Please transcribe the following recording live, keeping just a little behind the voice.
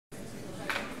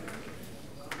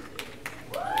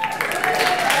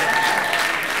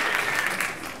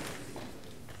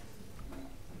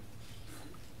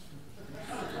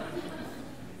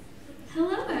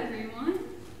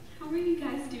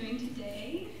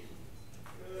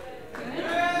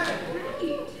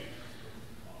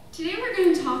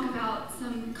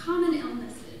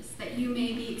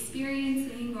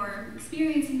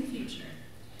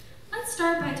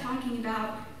talking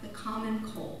about the common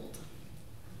cold.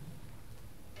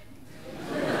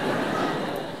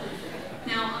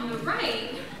 Now, on the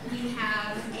right, we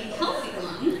have a healthy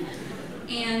lung,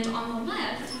 and on the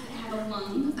left, I have a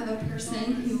lung of a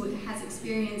person who has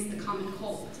experienced the common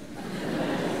cold.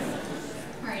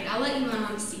 All right, I'll let you in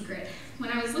on a secret. When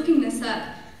I was looking this up,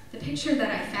 the picture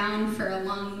that I found for a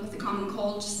lung with the common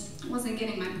cold just wasn't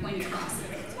getting my point across.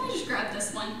 So I just grabbed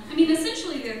this one. I mean,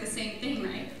 essentially they're the same thing,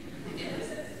 right? I guess.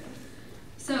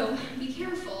 So be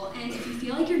careful, and if you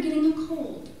feel like you're getting a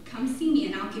cold, come see me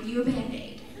and I'll give you a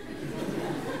Band-Aid.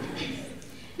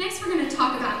 Next, we're going to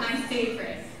talk about my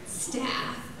favorite,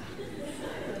 staph.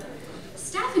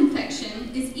 Staph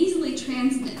infection is easily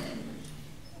transmitted.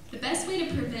 The best way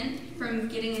to prevent from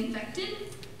getting infected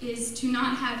is to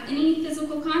not have any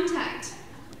physical contact,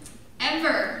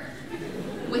 ever,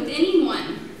 with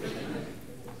anyone.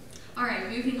 All right,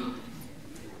 moving on.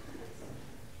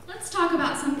 Let's talk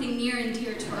about something near and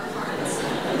dear to our hearts,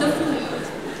 the flu.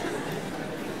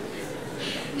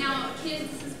 Now, kids,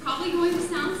 this is probably going to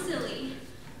sound silly,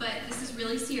 but this is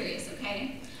really serious,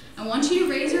 okay? I want you to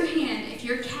raise your hand if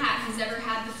your cat has ever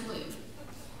had the flu.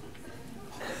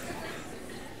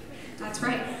 That's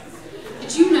right.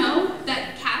 Did you know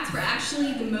that cats were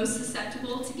actually the most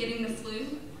susceptible to getting the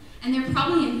flu? And they're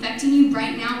probably infecting you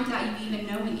right now without you even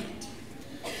knowing it.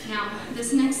 Now,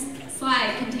 this next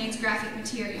slide contains graphic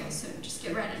material, so just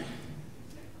get ready.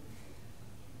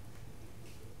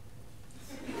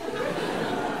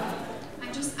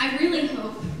 I really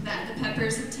hope that the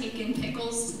Peppers have taken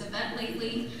Pickles to the vet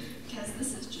lately, because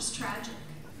this is just tragic.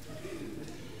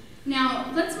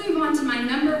 Now, let's move on to my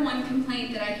 #1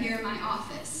 complaint that I hear in my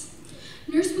office.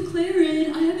 Nurse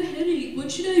McLaren, I have a headache.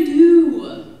 What should I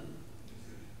do?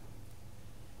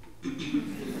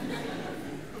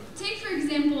 Take, for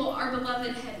example, our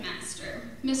beloved headmaster,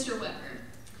 Mr. Weber.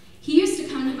 He used to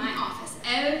come to my office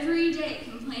every day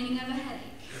complaining of a headache.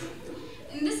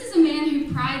 And this is a man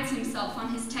who prides himself on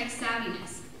his tech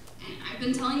savviness. And I've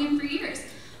been telling him for years,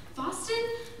 Boston,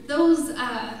 those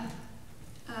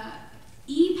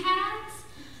e-pads,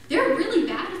 they're really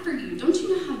bad for you. Don't you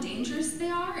know how dangerous they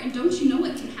are? And don't you know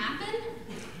what can happen?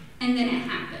 And then it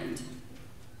happened.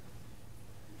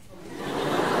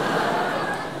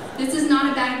 This is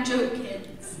not a bad joke,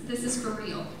 kids. This is for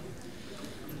real.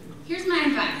 Here's my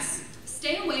advice.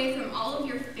 Stay away from all of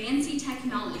your fancy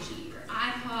technology, your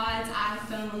iPods,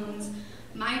 iPhones,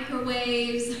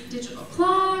 microwaves, digital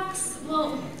clocks,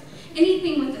 well,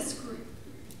 anything with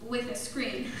a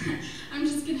screen. I'm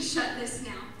just gonna shut this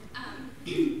now.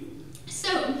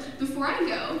 So, before I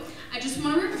go, I just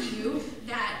want to review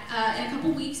that in a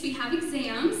couple weeks we have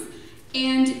exams,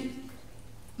 and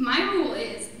my rule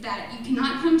is that you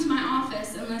cannot come to my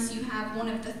office unless you have one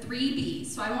of the 3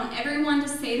 B's. So I want everyone to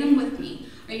say them with me.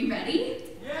 Are you ready?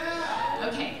 Yeah!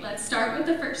 Okay, let's start with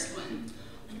the first one.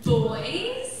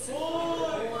 Boys.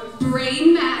 Boys.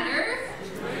 Brain matter.